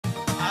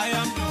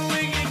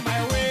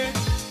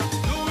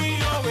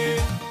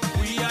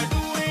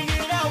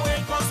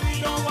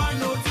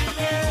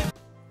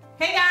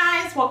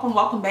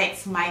welcome back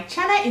to my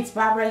channel. It's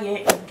Barbara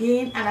here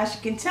again, and as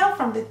you can tell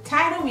from the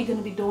title, we're going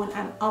to be doing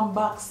an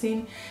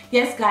unboxing.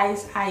 Yes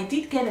guys, I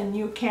did get a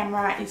new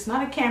camera. It's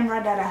not a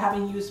camera that I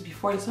haven't used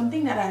before, it's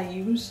something that I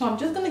use. So I'm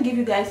just going to give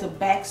you guys a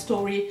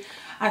backstory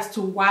as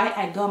to why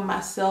I got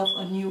myself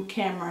a new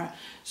camera.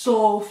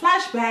 So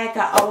flashback,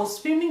 I was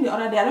filming the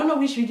other day. I don't know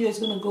which video is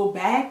going to go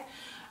back.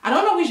 I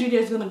don't know which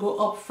video is going to go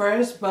up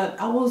first, but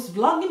I was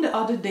vlogging the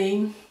other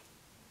day.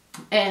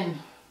 And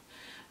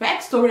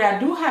backstory, I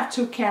do have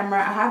two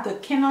cameras. I have the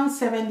Canon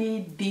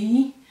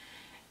 70D,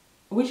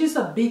 which is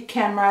a big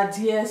camera,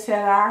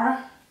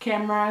 DSLR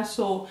camera.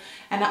 So,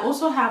 and I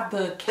also have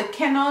the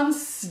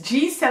Canon's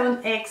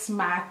G7X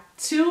Mark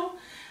II,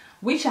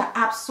 which I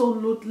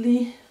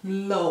absolutely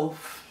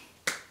love.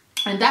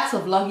 And that's a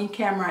vlogging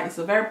camera. It's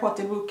a very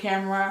portable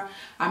camera.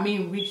 I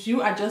mean, with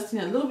you adjusting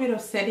a little bit of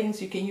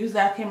settings, you can use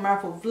that camera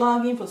for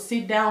vlogging, for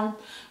sit down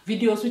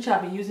videos, which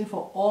I've been using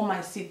for all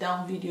my sit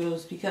down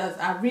videos, because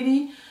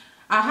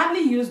I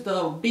hardly use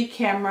the big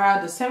camera,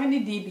 the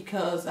 70D,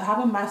 because I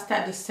haven't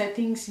mastered the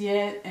settings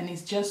yet and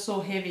it's just so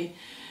heavy.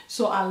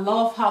 So I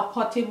love how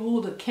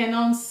portable the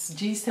Canon's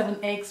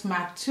G7X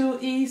Mark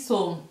II is.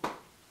 So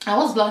I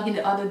was vlogging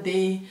the other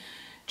day,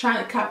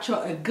 trying to capture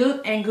a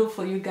good angle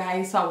for you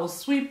guys. So I was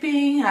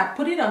sweeping. I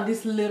put it on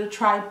this little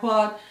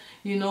tripod,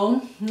 you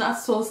know, not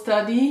so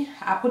sturdy.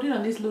 I put it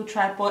on this little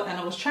tripod and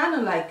I was trying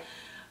to like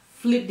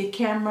flip the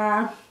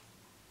camera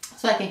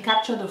so I can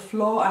capture the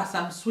floor as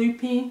I'm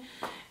sweeping.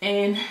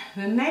 And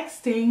the next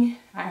thing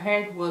I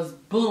heard was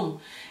boom,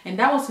 and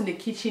that was in the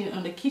kitchen.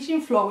 On the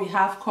kitchen floor we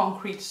have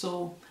concrete,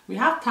 so we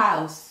have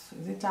tiles.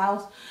 Is it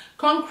tiles?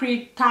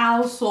 Concrete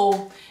tiles,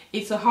 so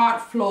it's a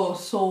hard floor.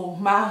 So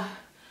my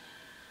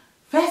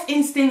first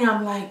instinct,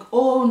 I'm like,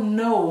 oh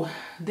no,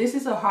 this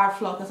is a hard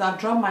floor, because I've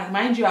dropped my,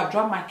 mind you, I've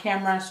dropped my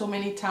camera so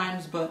many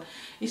times, but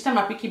each time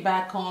I pick it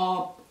back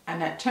up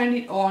and I turn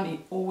it on,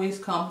 it always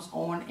comes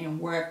on and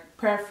work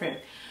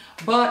perfect.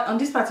 But on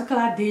this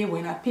particular day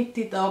when I picked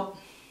it up,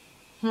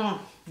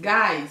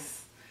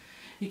 guys,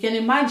 you can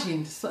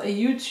imagine, so a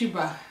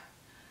YouTuber,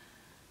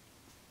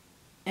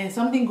 and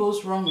something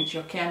goes wrong with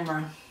your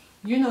camera.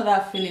 You know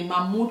that feeling.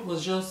 My mood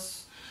was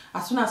just,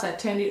 as soon as I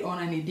turned it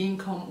on and it didn't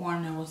come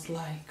on, I was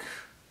like,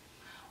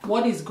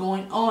 what is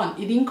going on?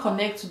 It didn't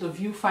connect to the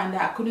viewfinder.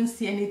 I couldn't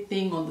see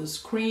anything on the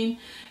screen,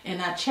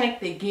 and I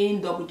checked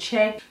again, double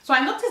checked. So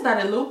I noticed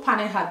that a little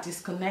panel had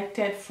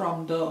disconnected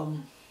from the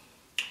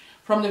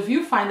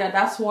viewfinder.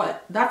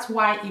 That's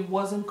why it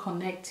wasn't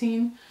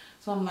connecting.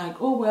 So I'm like,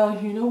 oh well,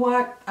 you know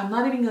what, I'm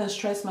not even gonna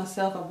stress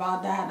myself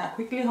about that. I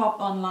quickly hopped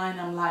online.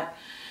 I'm like,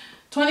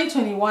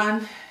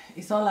 2021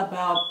 is all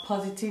about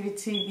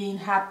positivity, being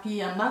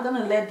happy. I'm not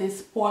gonna let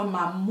this spoil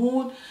my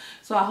mood.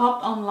 So I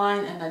hopped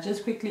online and I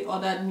just quickly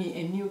ordered me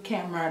a new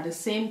camera, the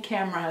same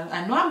camera.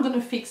 I know I'm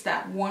gonna fix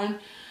that one,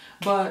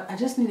 but I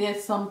just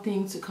needed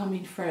something to come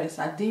in first.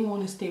 I didn't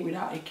want to stay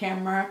without a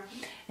camera.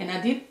 And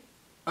I did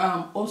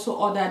also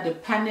order the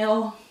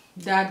panel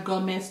that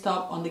got messed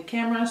up on the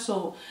camera.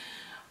 So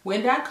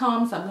when that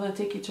comes, I'm gonna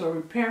take it to a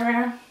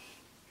repairer.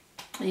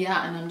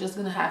 Yeah, and I'm just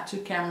gonna have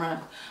two cameras.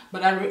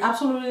 But I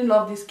absolutely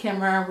love this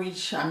camera,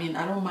 which, I mean,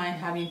 I don't mind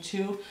having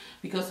two,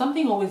 because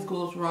something always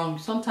goes wrong.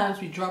 Sometimes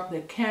we drop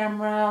the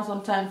camera,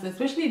 sometimes,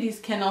 especially this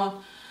Canon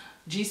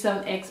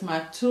G7X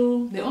Mark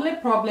II. The only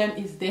problem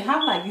is they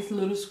have like these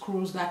little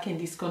screws that can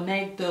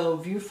disconnect the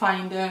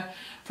viewfinder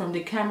from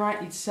the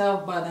camera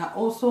itself. But I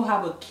also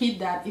have a kit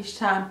that each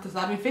time, because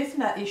I've been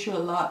facing that issue a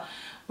lot,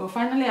 but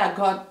finally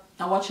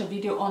I watched a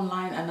video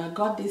online and I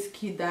got this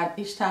kit that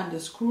each time the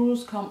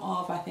screws come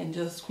off, I can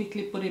just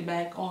quickly put it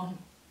back on.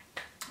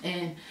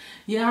 And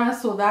yeah,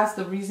 so that's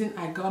the reason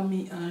I got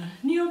me a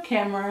new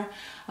camera.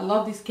 I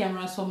love this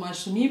camera so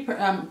much. To me,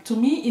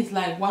 it's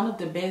like one of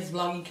the best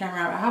vlogging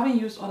camera. I haven't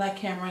used other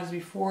cameras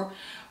before,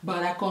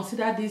 but I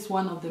consider this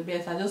one of the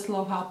best. I just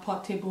love how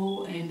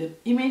portable, and the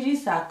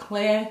images are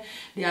clear,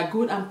 they are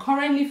good. I'm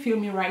currently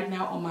filming right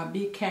now on my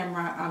big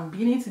camera. I'm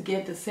beginning to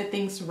get the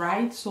settings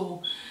right,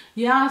 so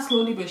yeah,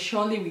 slowly but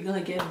surely we're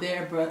gonna get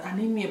there. But I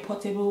need me a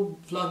portable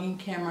vlogging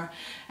camera.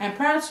 And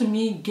prior to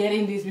me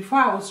getting this, before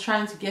I was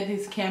trying to get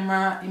this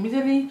camera,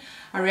 immediately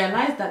I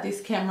realized that this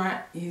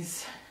camera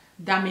is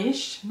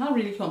damaged. Not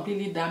really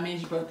completely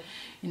damaged, but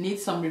it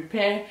needs some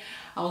repair.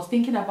 I was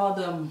thinking about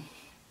the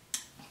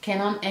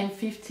Canon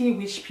M50,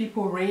 which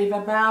people rave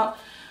about,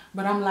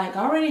 but I'm like,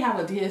 I already have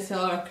a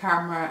DSLR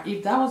camera.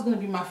 If that was going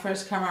to be my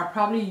first camera, I'd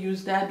probably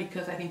use that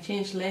because I can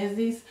change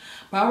lenses.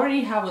 But I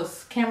already have a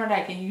camera that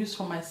I can use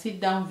for my sit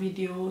down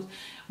videos,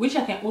 which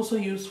I can also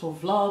use for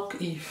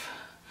vlog if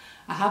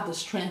I have the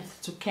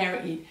strength to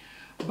carry it.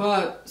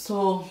 But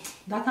so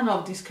that kind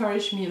of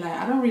discouraged me. Like,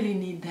 I don't really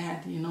need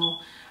that, you know.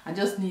 I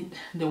just need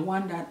the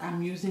one that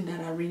I'm using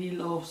that I really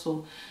love.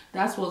 So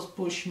that's what's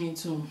pushed me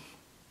to.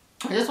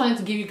 I just wanted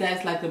to give you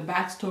guys like the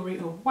backstory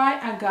of why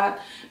I got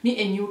me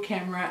a new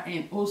camera,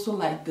 and also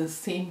like the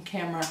same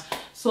camera.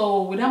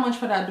 So without much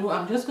further ado,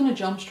 I'm just gonna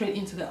jump straight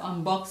into the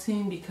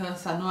unboxing,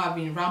 because I know I've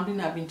been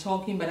rambling, I've been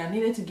talking, but I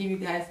needed to give you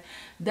guys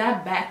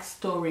that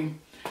backstory.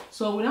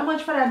 So without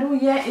much further ado,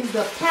 here is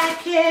the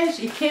package.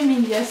 It came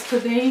in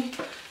yesterday,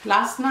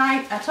 last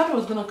night. I thought it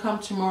was gonna come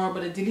tomorrow,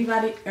 but they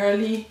delivered it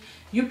early.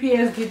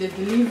 UPS did the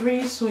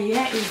delivery. So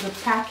here is the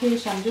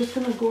package. I'm just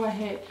gonna go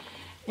ahead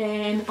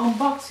and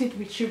unbox it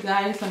with you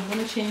guys. I'm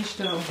gonna change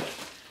the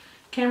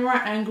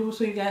camera angle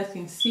so you guys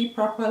can see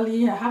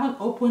properly. I haven't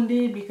opened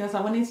it because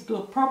I wanted to do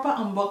a proper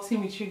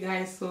unboxing with you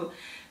guys, so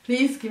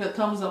please give a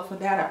thumbs up for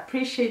that.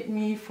 Appreciate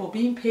me for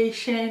being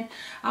patient.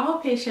 I'm a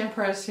patient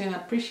person.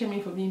 Appreciate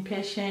me for being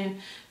patient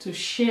to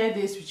share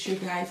this with you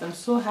guys. I'm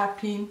so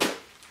happy,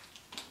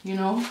 you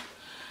know,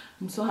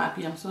 I'm so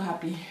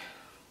happy.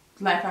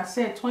 Like I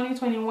said,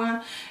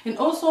 2021. And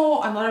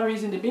also another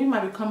reason, the baby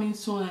might be coming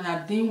soon and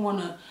I didn't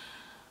want to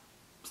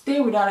stay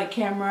without a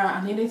camera.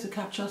 I needed to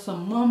capture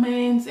some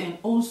moments, and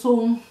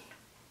also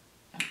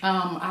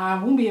I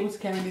won't be able to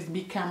carry this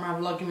big camera,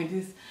 vlogging with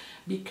this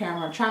big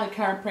camera. Trying to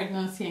carry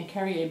pregnancy and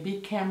carry a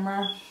big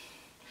camera,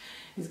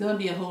 it's gonna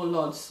be a whole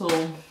lot. So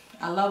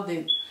I love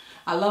it.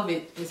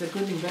 It's a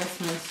good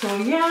investment. So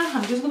yeah,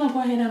 I'm just gonna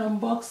go ahead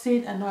and unbox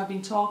it. I know I've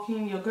been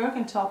talking. Your girl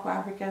can talk for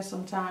Africa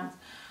sometimes,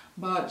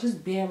 but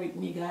just bear with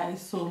me,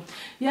 guys. So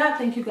yeah,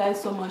 thank you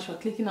guys so much for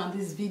clicking on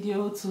this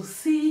video to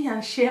see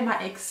and share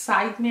my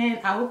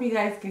excitement. I hope you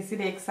guys can see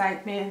the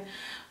excitement,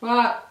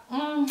 but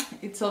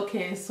it's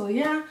okay. So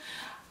yeah,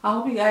 I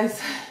hope you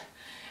guys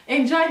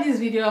enjoy this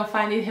video and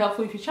find it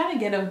helpful. If you're trying to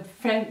get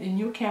a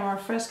new camera,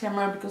 first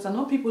camera, because I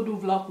know people do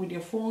vlog with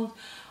their phones,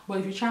 but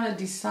if you're trying to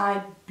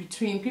decide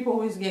between, people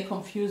always get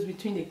confused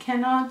between the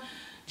Canon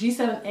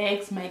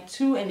G7X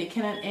Mark II and the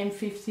Canon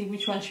M50,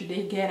 which one should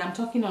they get? I'm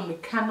talking on the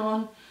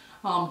Canon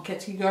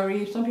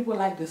category. Some people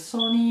like the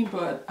Sony,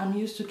 but I'm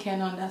used to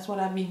Canon. That's what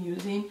I've been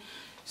using.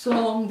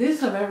 So this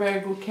is a very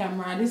good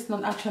camera. This is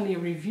not actually a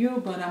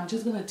review, but I'm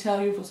just gonna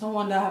tell you, for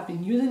someone that have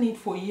been using it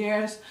for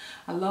years,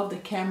 I love the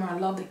camera.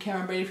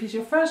 But if it's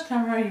your first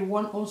camera, you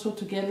want also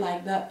to get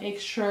like that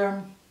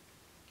extra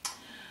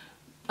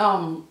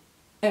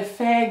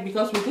effect,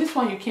 because with this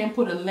one you can't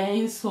put a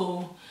lens,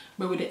 so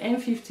but with the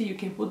M50 you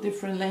can put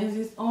different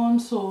lenses on.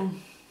 So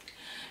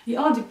it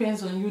all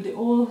depends on you. They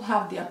all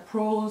have their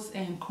pros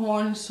and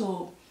cons,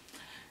 so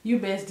you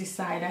best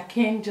decide. I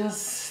can't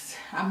just,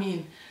 I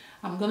mean,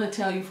 I'm gonna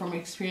tell you from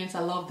experience, I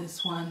love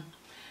this one.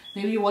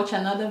 Maybe you watch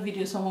another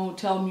video, someone will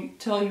tell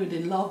you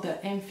they love the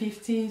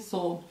M50.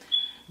 So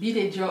be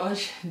the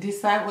judge,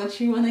 decide what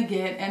you want to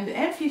get. And the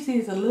M50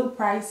 is a little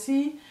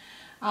pricey,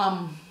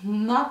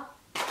 not,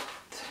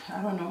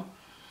 I don't know,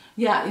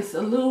 yeah, it's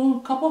a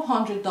little couple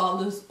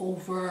 $100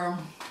 over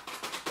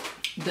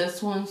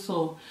this one.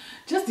 So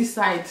just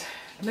decide.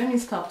 Let me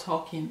stop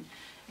talking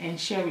and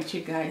share with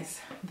you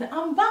guys the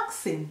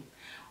unboxing,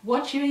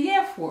 what you're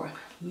here for.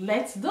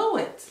 Let's do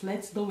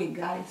it,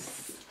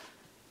 guys.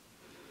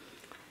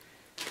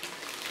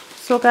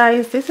 So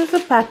guys, this is the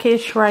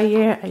package right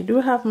here. I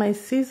do have my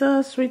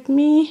scissors with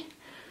me,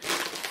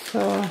 so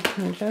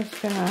I'm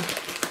just gonna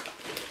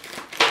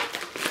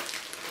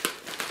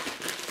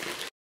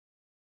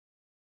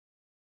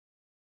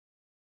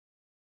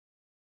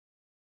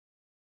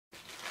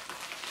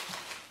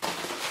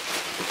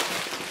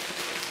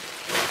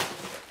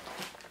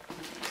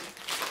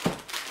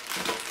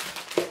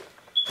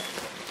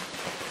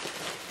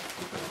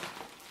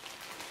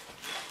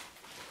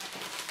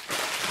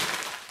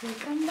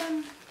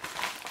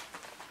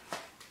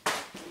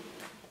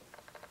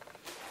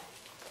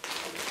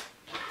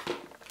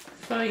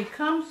so it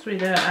comes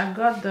with a, I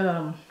got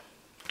the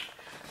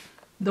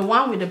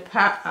one with the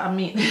pack, I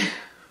mean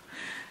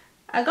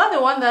I got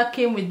the one that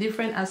came with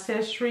different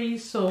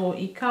accessories. So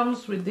it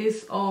comes with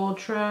this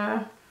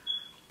ultra,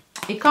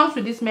 it comes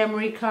with this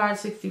memory card,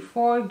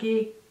 64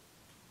 gig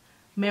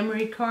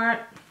memory card.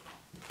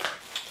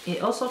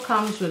 It also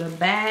comes with a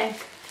bag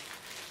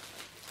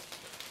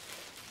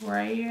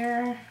right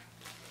here.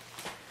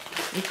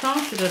 It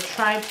comes with a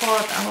tripod.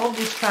 I hope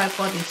this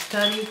tripod is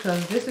sturdy,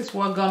 because this is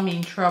what got me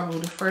in trouble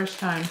the first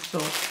time. So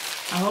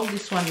I hope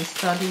this one is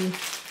sturdy.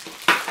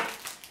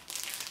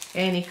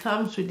 And it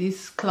comes with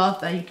this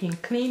cloth that you can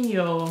clean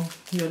your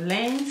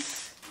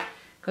lens,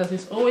 because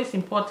it's always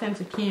important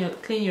to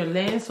clean your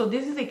lens. So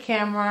this is the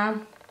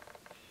camera,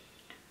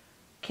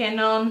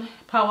 Canon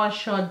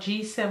PowerShot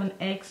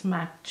G7X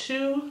Mark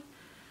II.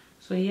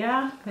 So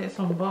yeah, let's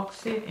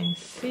unbox it and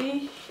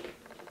see.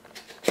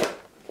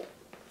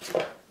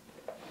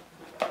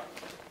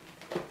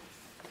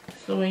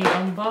 So when you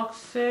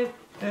unbox it,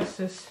 this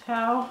is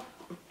how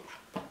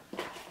it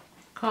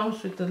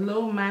comes, with the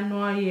little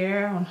manual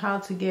here on how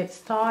to get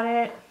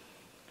started,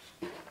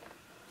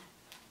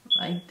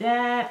 like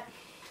that.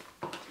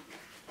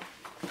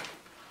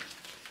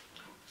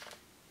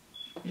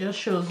 It just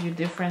shows you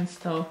different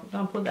stuff. We're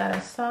gonna put that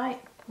aside.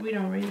 We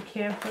don't really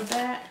care for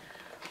that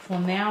for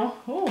now.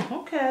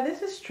 Oh, okay,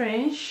 this is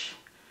strange.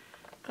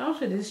 Comes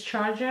with this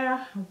charger.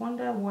 I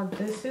wonder what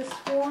this is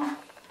for.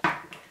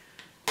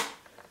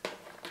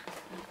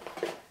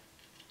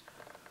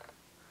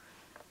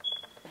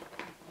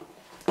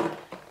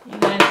 You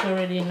guys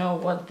already know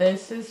what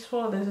this is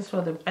for. This is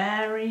for the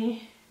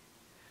battery.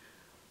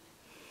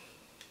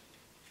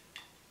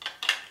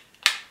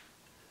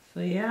 So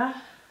yeah.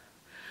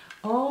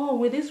 Oh,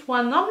 with this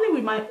one, normally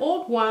with my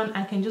old one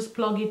I can just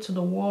plug it to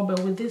the wall, but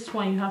with this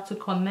one you have to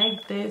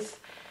connect this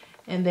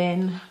and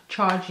then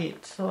charge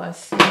it. So I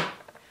see.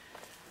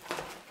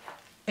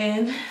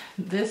 And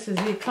this is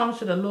it. Comes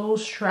with a little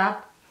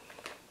strap,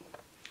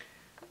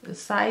 the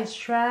side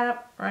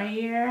strap right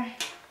here,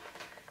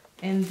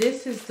 and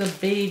this is the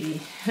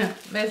baby.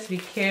 Let's be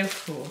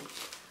careful.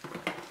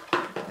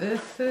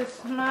 This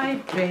is my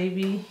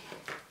baby.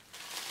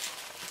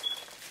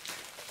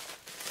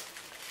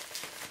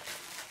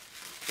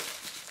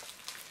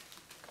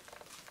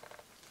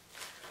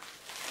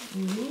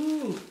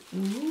 Ooh,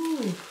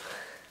 ooh.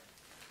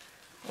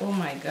 Oh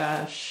my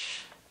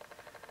gosh.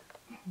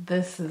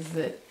 This is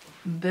it.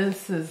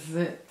 This is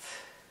it.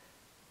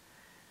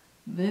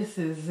 This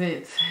is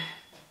it.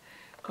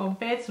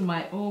 Compared to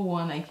my old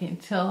one, I can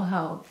tell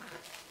how.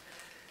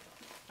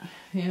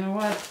 You know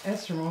what?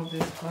 Let's remove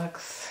this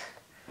box.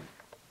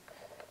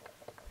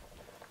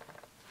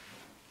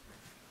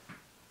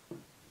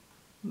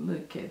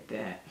 Look at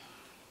that.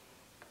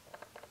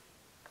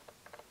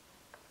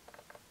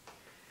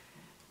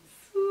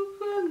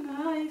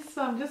 Nice.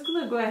 So I'm just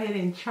gonna go ahead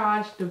and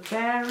charge the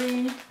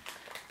battery.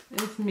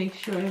 Let's make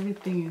sure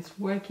everything is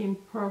working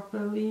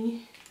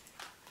properly.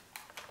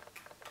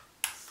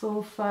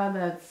 So far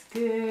that's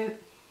good.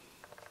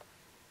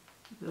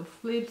 The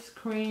flip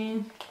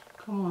screen,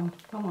 come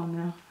on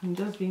now, I'm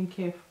just being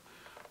careful.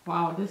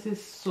 Wow, this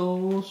is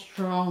so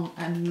strong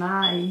and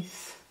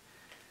nice.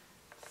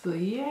 So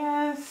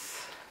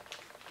yes,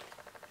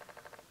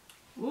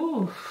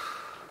 ooh,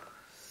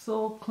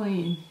 so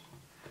clean.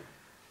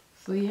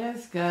 So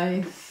yes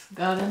guys,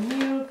 got a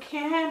new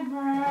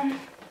camera.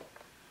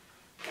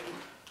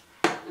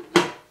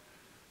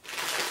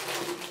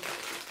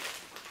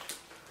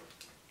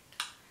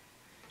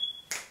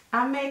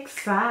 I'm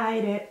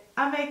excited.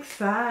 I'm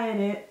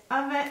excited.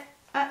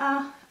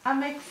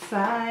 I'm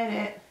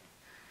excited.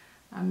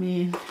 I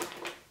mean,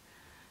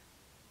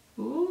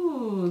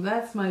 ooh,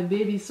 that's my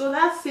baby. So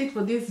that's it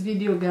for this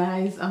video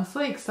guys. I'm so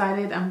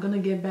excited. I'm gonna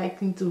get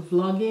back into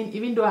vlogging,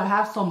 even though I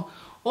have some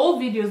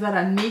old videos that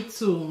I need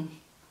to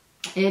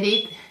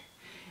edit.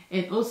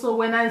 And also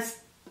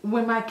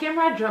when my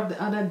camera dropped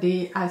the other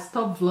day, I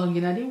stopped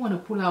vlogging. I didn't want to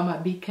pull out my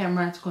big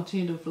camera to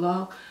continue to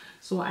vlog,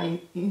 so I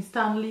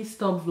instantly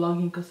stopped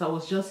vlogging because I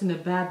was just in a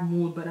bad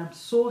mood. But I'm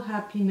so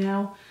happy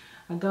now.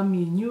 I got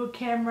me a new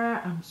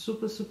camera. I'm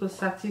super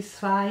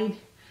satisfied.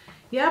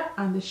 Yep,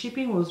 and the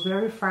shipping was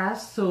very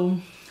fast, so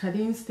I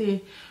didn't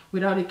stay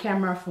without a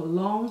camera for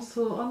long.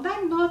 So on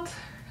that note,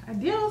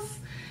 adios.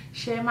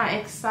 Share my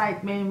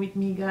excitement with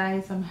me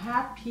guys. I'm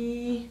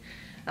happy.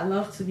 I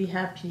love to be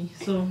happy,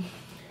 so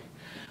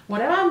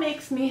whatever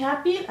makes me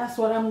happy, that's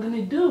what I'm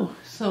gonna do.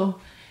 So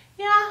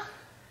yeah,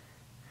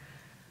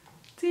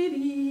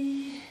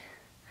 titty.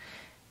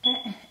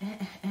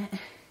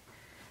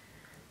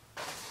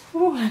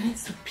 Oh, I need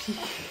to pee.